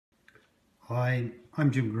Hi,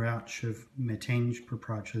 I'm Jim Grouch of METSIM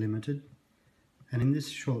Proprietary Limited, and in this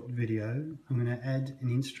short video I'm going to add an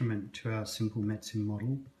instrument to our simple METSIM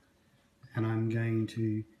model, and I'm going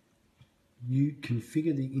to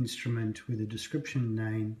configure the instrument with a description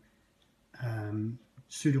name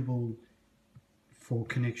suitable for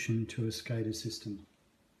connection to a SCADA system.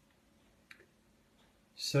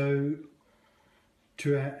 So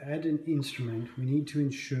to add an instrument, we need to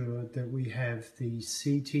ensure that we have the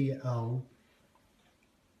CTL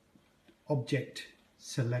object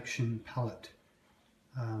selection palette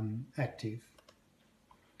active.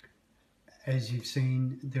 As you've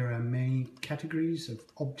seen, there are many categories of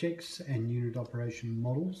objects and unit operation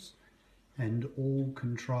models, and all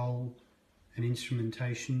control and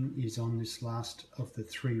instrumentation is on this last of the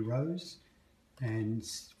three rows. And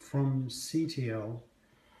from CTL,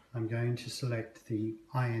 I'm going to select the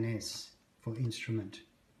INS for instrument.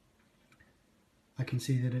 I can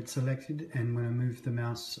see that it's selected, and when I move the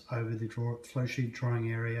mouse over the flowsheet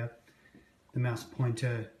drawing area, the mouse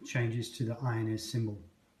pointer changes to the INS symbol.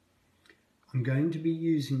 I'm going to be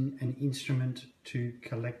using an instrument to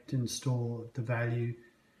collect and store the value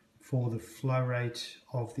for the flow rate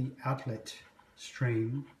of the outlet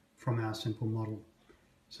stream from our simple model.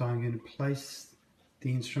 So I'm going to place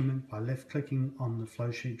the instrument by left clicking on the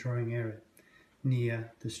flowsheet drawing area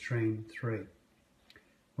near the stream 3.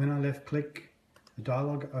 When I left click, a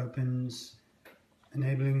dialog opens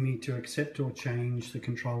enabling me to accept or change the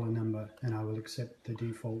controller number, and I will accept the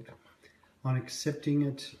default. On accepting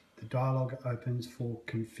it, the dialog opens for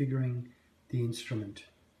configuring the instrument.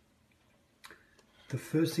 The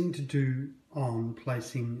first thing to do on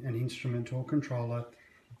placing an instrument or controller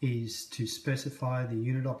is to specify the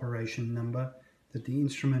unit operation number that the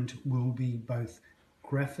instrument will be both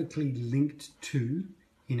graphically linked to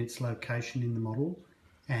in its location in the model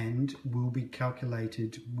and will be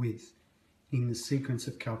calculated with in the sequence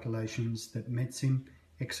of calculations that METSIM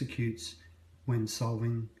executes when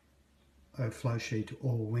solving a flowsheet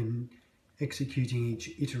or when executing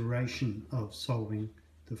each iteration of solving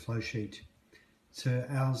the flowsheet. So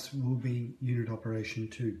ours will be unit operation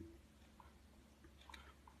 2.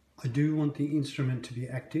 I do want the instrument to be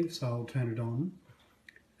active, so I'll turn it on,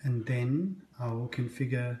 and then I will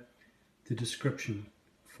configure the description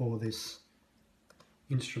for this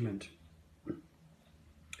instrument.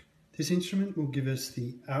 This instrument will give us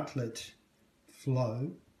the outlet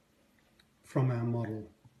flow from our model.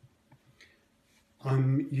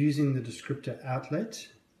 I'm using the descriptor outlet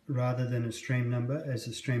rather than a stream number, as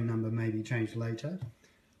the stream number may be changed later.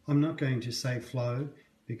 I'm not going to say flow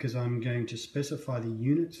because I'm going to specify the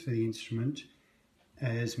units for the instrument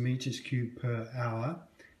as meters cubed per hour,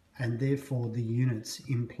 and therefore the units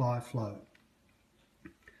imply flow.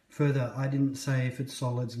 Further, I didn't say if it's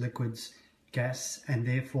solids, liquids, gas, and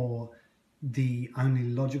therefore the only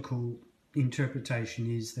logical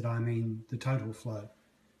interpretation is that I mean the total flow.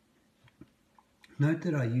 Note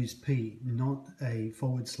that I use P, not a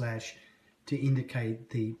 / to indicate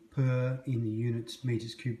the per in the units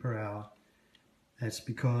meters cubed per hour. That's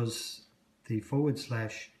because the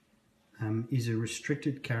 / is a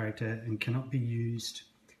restricted character and cannot be used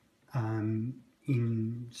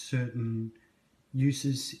in certain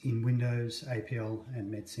uses in Windows, APL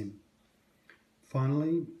and METSIM.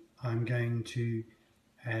 Finally, I'm going to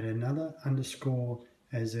add another underscore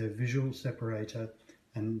as a visual separator,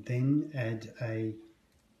 and then add a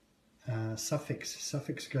suffix.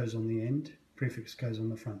 Suffix goes on the end, prefix goes on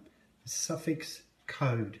the front. A suffix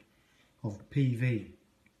code of PV,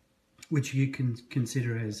 which you can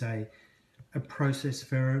consider as a process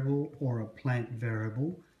variable or a plant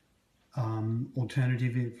variable.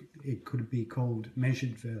 Alternative, it could be called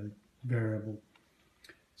measured variable.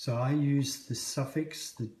 So I use the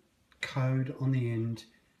suffix, the code on the end,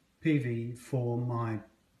 PV, for my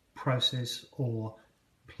process or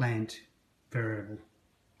plant variable.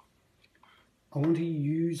 I want to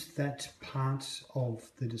use that part of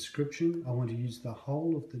the description. I want to use the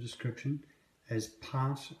whole of the description as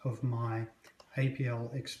part of my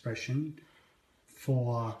APL expression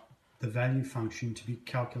for the value function to be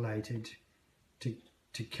calculated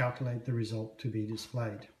to calculate the result to be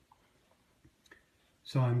displayed.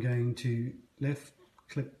 So I'm going to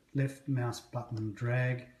left mouse button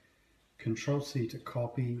drag, Control C to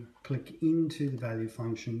copy, click into the value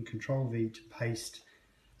function, Control V to paste,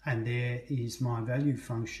 and there is my value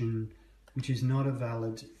function, which is not a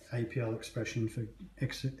valid APL expression for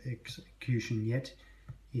execution yet.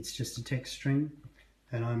 It's just a text string,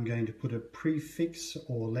 and I'm going to put a prefix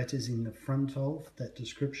or letters in the front of that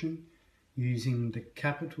description using the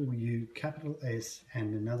capital U, capital S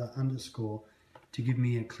and another underscore to give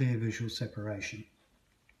me a clear visual separation.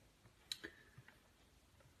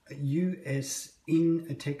 US in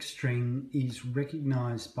a text string is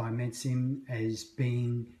recognized by METSIM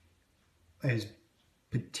as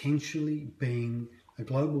potentially being a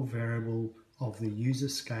global variable of the user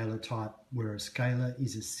scalar type, where a scalar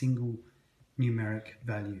is a single numeric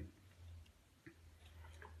value.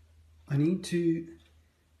 I need to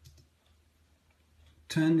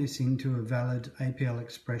turn this into a valid APL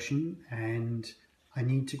expression, and I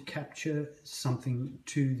need to capture something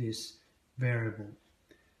to this variable.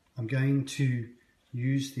 I'm going to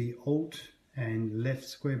use the Alt and left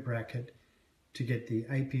square bracket to get the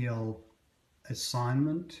APL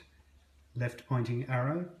assignment, left pointing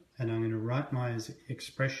arrow, and I'm going to write my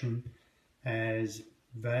expression as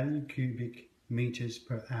value cubic meters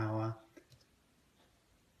per hour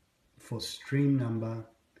for stream number,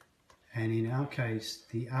 and in our case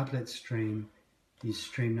the outlet stream is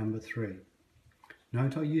stream number 3.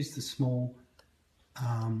 Note I use the small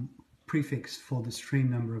prefix for the stream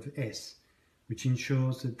number of S, which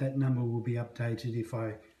ensures that that number will be updated if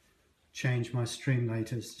I change my stream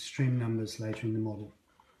numbers later in the model.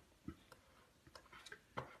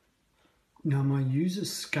 Now my user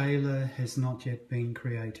scalar has not yet been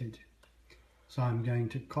created, so I'm going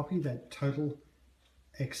to copy that total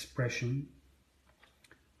expression.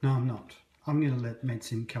 No, I'm not. I'm going to let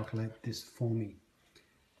METSIM calculate this for me.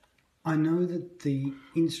 I know that the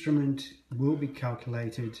instrument will be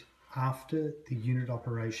calculated after the unit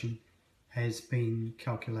operation has been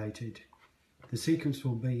calculated. The sequence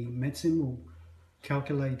will be METSIM will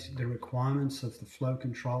calculate the requirements of the flow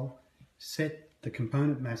control, set the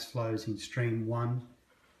component mass flows in stream 1.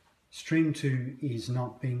 Stream 2 is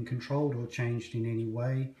not being controlled or changed in any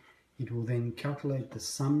way. It will then calculate the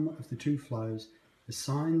sum of the two flows,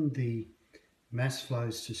 assign the mass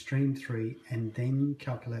flows to stream 3, and then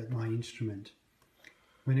calculate my instrument.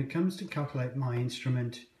 When it comes to calculate my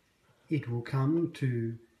instrument, it will come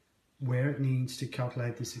to where it needs to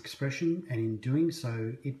calculate this expression, and in doing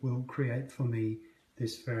so it will create for me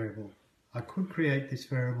this variable. I could create this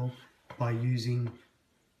variable by using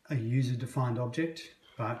a user defined object,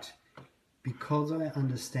 but because I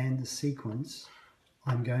understand the sequence,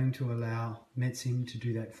 I'm going to allow METSIM to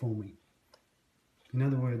do that for me. In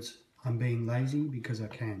other words, I'm being lazy because I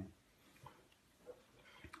can.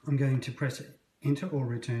 I'm going to press enter or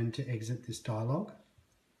return to exit this dialog,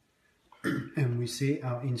 and we see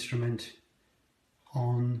our instrument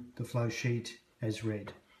on the flow sheet as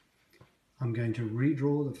red. I'm going to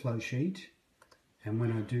redraw the flow sheet, and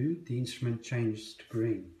when I do, the instrument changes to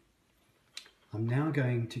green. I'm now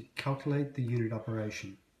going to calculate the unit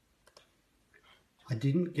operation. I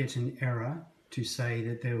didn't get an error to say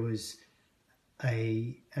that there was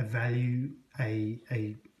a value,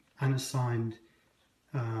 a unassigned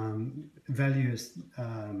value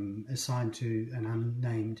assigned to an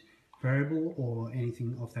unnamed variable or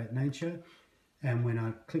anything of that nature. And when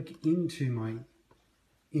I click into my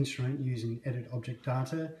instrument using edit object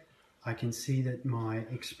data, I can see that my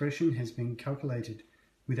expression has been calculated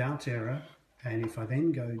without error. And if I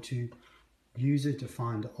then go to user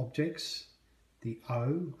defined objects, the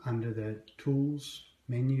O under the tools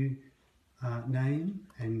menu name,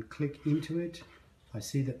 and click into it, I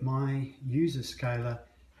see that my user scalar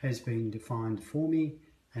has been defined for me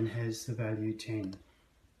and has the value 10.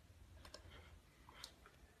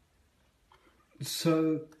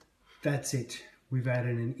 So that's it. We've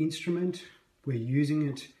added an instrument. We're using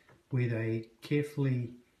it with a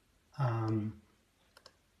carefully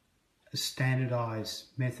standardized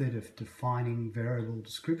method of defining variable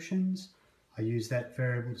descriptions. I use that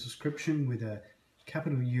variable description with a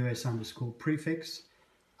capital US underscore prefix.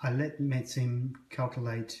 I let METSIM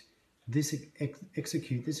calculate this,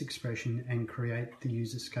 execute this expression and create the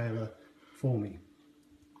user scalar for me.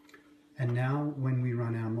 And now when we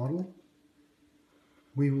run our model,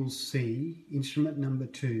 we will see instrument number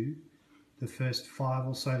 2, the first 5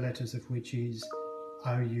 or so letters of which is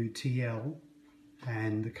OUTL,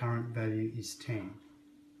 and the current value is 10.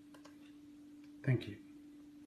 Thank you.